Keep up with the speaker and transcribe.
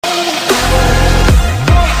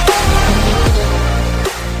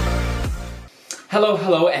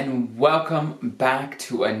Hello, and welcome back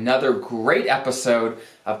to another great episode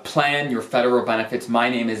of Plan Your Federal Benefits. My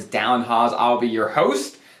name is Dallin Hawes. I'll be your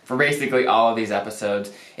host for basically all of these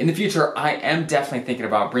episodes. In the future, I am definitely thinking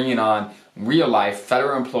about bringing on real-life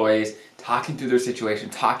federal employees, talking through their situation,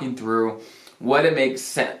 talking through what makes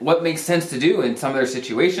sense to do in some of their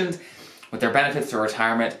situations with their benefits to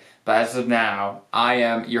retirement. But as of now, I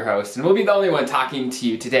am your host, and we'll be the only one talking to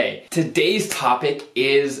you today. Today's topic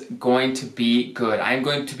is going to be good. I'm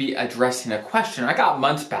going to be addressing a question I got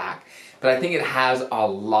months back, but I think it has a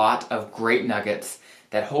lot of great nuggets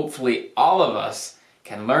that hopefully all of us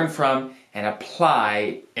can learn from and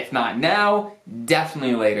apply, if not now,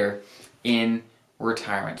 definitely later in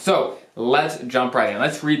retirement. So let's jump right in.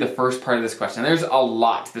 Let's read the first part of this question. There's a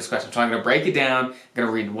lot to this question, so I'm going to break it down. I'm going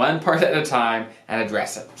to read one part at a time and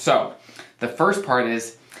address it. So the first part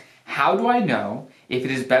is, how do I know if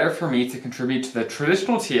it is better for me to contribute to the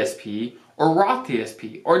traditional TSP or Roth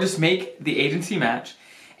TSP, or just make the agency match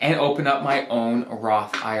and open up my own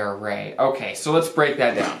Roth IRA? Okay, so let's break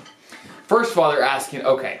that down. First of all, they're asking,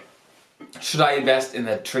 okay, should I invest in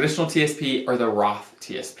the traditional TSP or the Roth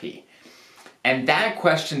TSP? And that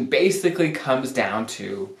question basically comes down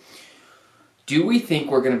to, do we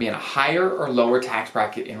think we're going to be in a higher or lower tax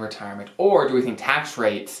bracket in retirement? Or do we think tax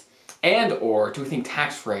rates are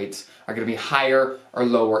going to be higher or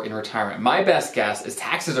lower in retirement? My best guess is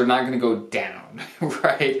taxes are not going to go down,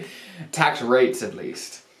 right? Tax rates, at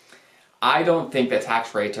least. I don't think that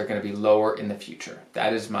tax rates are going to be lower in the future.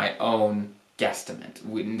 That is my own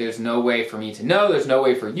guesstimate. There's no way for me to know. There's no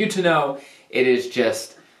way for you to know. It is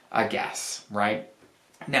just a guess, right?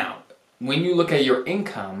 Now, when you look at your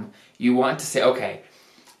income, you want to say, okay,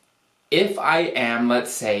 if I am,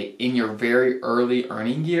 let's say, in your very early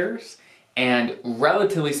earning years, and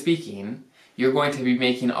relatively speaking, you're going to be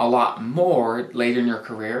making a lot more later in your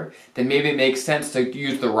career, then maybe it makes sense to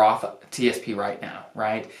use the Roth TSP right now,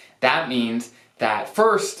 right? That means that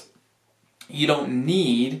first, you don't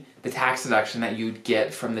need the tax deduction that you'd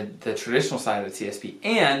get from the traditional side of the TSP,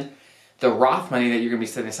 and the Roth money that you're going to be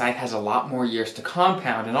setting aside has a lot more years to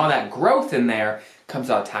compound, and all that growth in there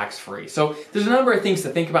comes out tax-free. So there's a number of things to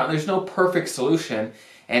think about, and there's no perfect solution.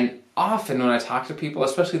 And often when I talk to people,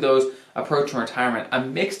 especially those approaching retirement, a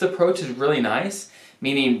mixed approach is really nice,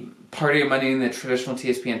 meaning part of your money in the traditional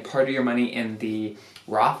TSP and part of your money in the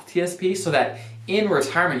Roth TSP, so that in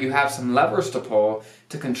retirement you have some levers to pull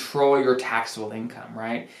to control your taxable income,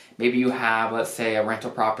 right? Maybe you have, let's say, a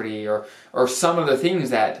rental property or some of the things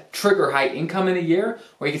that trigger high income in a year,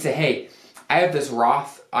 where you can say, hey, I have this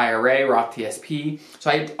Roth IRA, Roth TSP,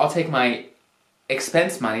 so I'll take my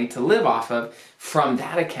expense money to live off of from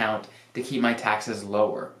that account to keep my taxes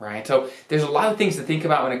lower, right? So there's a lot of things to think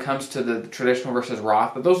about when it comes to the traditional versus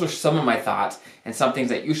Roth, but those are some of my thoughts and some things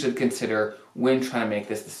that you should consider when trying to make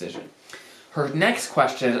this decision. Her next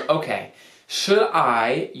question is, okay, should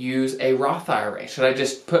I use a Roth IRA? Should I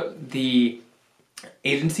just put the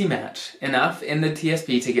agency match, enough in the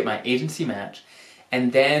TSP to get my agency match,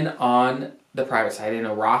 and then on the private side in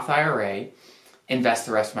a Roth IRA, invest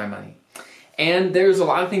the rest of my money? And there's a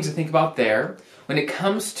lot of things to think about there. When it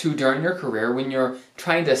comes to during your career, when you're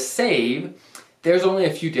trying to save, there's only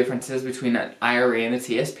a few differences between an IRA and a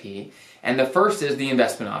TSP. And the first is the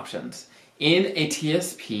investment options. In a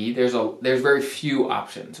TSP, there's very few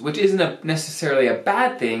options, which isn't necessarily a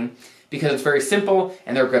bad thing because it's very simple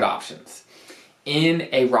and they're good options. In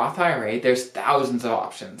a Roth IRA, there's thousands of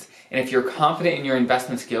options. And if you're confident in your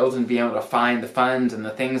investment skills and being able to find the funds and the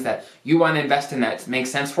things that you want to invest in that makes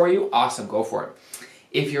sense for you, awesome, go for it.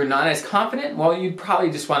 If you're not as confident, well, you'd probably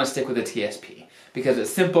just want to stick with a TSP because it's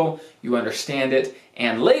simple, you understand it,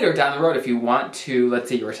 and later down the road, if you want to, let's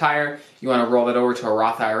say you retire, you want to roll it over to a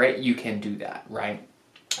Roth IRA, you can do that, right?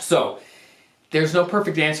 So there's no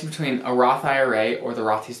perfect answer between a Roth IRA or the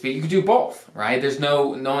Roth TSP. You can do both, right? There's no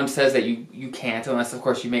one says that you can't, unless of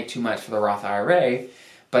course you make too much for the Roth IRA,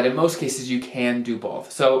 but in most cases you can do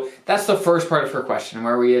both. So that's the first part of her question,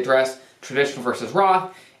 where we address traditional versus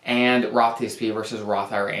Roth and Roth TSP versus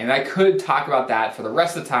Roth IRA. And I could talk about that for the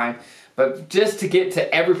rest of the time, but just to get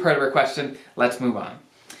to every part of her question, let's move on.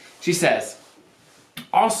 She says,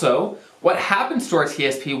 also, what happens to our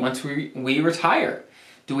TSP once we retire?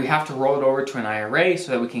 Do we have to roll it over to an IRA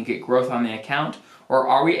so that we can get growth on the account? Or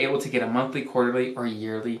are we able to get a monthly, quarterly, or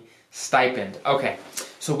yearly stipend? Okay,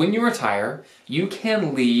 so when you retire, you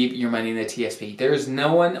can leave your money in the TSP. There's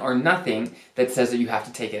no one or nothing that says that you have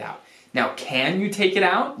to take it out. Now, can you take it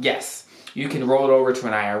out? Yes. You can roll it over to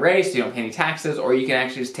an IRA so you don't pay any taxes, or you can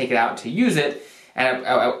actually just take it out to use it, and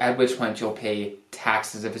at which point you'll pay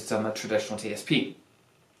taxes if it's on the traditional TSP.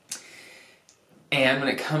 And when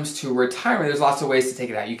it comes to retirement, there's lots of ways to take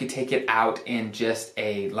it out. You could take it out in just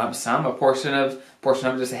a lump sum, a portion of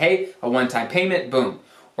it, just say, hey, a one-time payment, boom.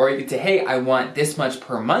 Or you could say, hey, I want this much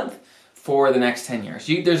per month for the next 10 years.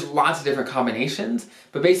 There's lots of different combinations,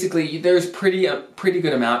 but basically there's a pretty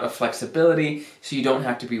good amount of flexibility, so you don't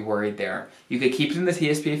have to be worried there. You could keep it in the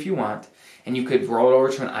TSP if you want, and you could roll it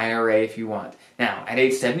over to an IRA if you want. Now, at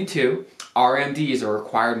age 72, RMDs, or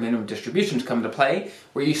required minimum distributions, come into play,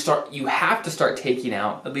 where you have to start taking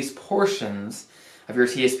out at least portions of your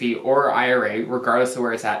TSP or IRA, regardless of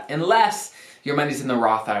where it's at, unless your money's in the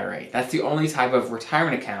Roth IRA. That's the only type of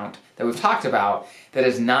retirement account that we've talked about that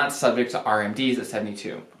is not subject to RMDs at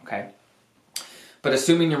 72, okay? But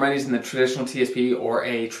assuming your money's in the traditional TSP or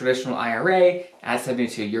a traditional IRA at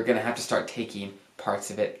 72, you're gonna have to start taking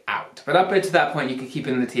parts of it out. But up to that point, you can keep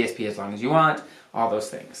it in the TSP as long as you want, all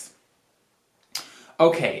those things.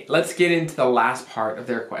 Okay, let's get into the last part of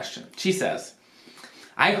their question. She says,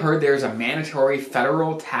 I heard there's a mandatory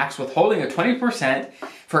federal tax withholding of 20%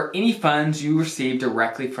 for any funds you receive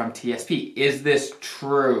directly from TSP. Is this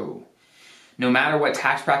true? No matter what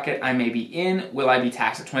tax bracket I may be in, will I be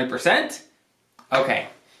taxed at 20%? Okay,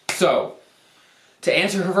 so to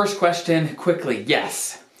answer her first question quickly,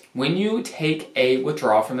 yes. When you take a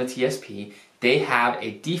withdrawal from the TSP, they have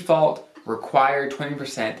a default required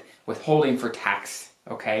 20% withholding for tax,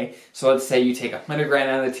 okay? So let's say you take 100 grand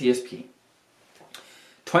out of the TSP.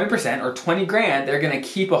 20% or 20 grand, they're gonna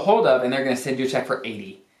keep a hold of, and they're gonna send you a check for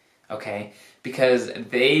 80, okay? Because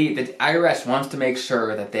the IRS wants to make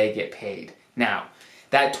sure that they get paid. Now,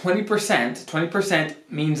 that 20%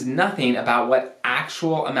 means nothing about what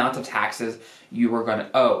actual amount of taxes you are gonna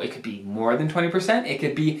owe. It could be more than 20%, it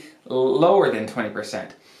could be lower than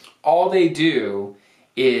 20%. All they do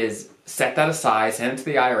is set that aside, send it to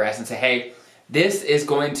the IRS and say, hey, this is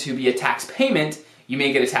going to be a tax payment. You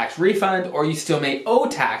may get a tax refund, or you still may owe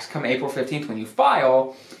tax come April 15th when you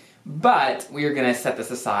file, but we are gonna set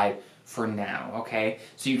this aside for now, okay?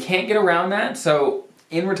 So you can't get around that. So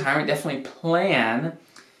in retirement, definitely plan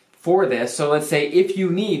for this. So let's say if you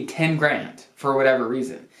need 10 grand for whatever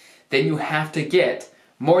reason, then you have to get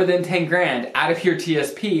more than 10 grand out of your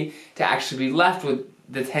TSP to actually be left with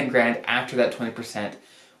the 10 grand after that 20%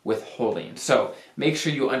 withholding. So make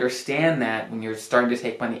sure you understand that when you're starting to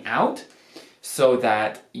take money out, so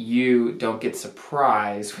that you don't get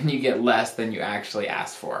surprised when you get less than you actually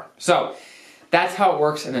asked for. So that's how it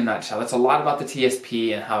works in a nutshell. That's a lot about the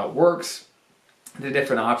TSP and how it works, the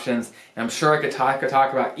different options. And I'm sure I could talk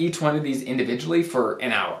about each one of these individually for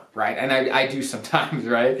an hour, right? And I do sometimes,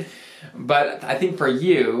 right? But I think for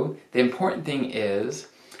you, the important thing is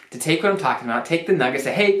to take what I'm talking about, take the nuggets,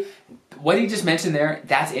 say, hey, what he just mentioned there,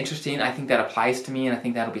 that's interesting. I think that applies to me, and I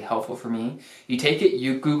think that'll be helpful for me. You take it,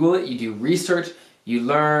 you Google it, you do research, you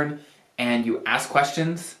learn, and you ask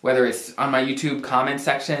questions, whether it's on my YouTube comment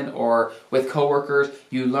section or with coworkers.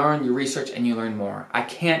 You learn, you research, and you learn more. I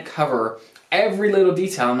can't cover every little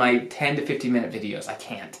detail in my 10 to 15 minute videos. I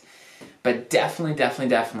can't. But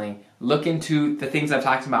definitely look into the things I've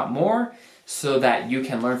talked about more, so that you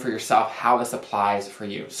can learn for yourself how this applies for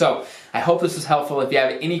you. So I hope this was helpful. If you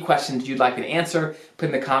have any questions you'd like me to answer, put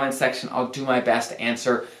in the comments section. I'll do my best to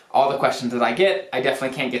answer all the questions that I get. I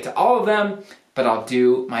definitely can't get to all of them, but I'll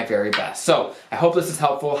do my very best. So I hope this is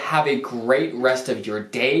helpful. Have a great rest of your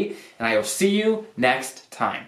day, and I will see you next time.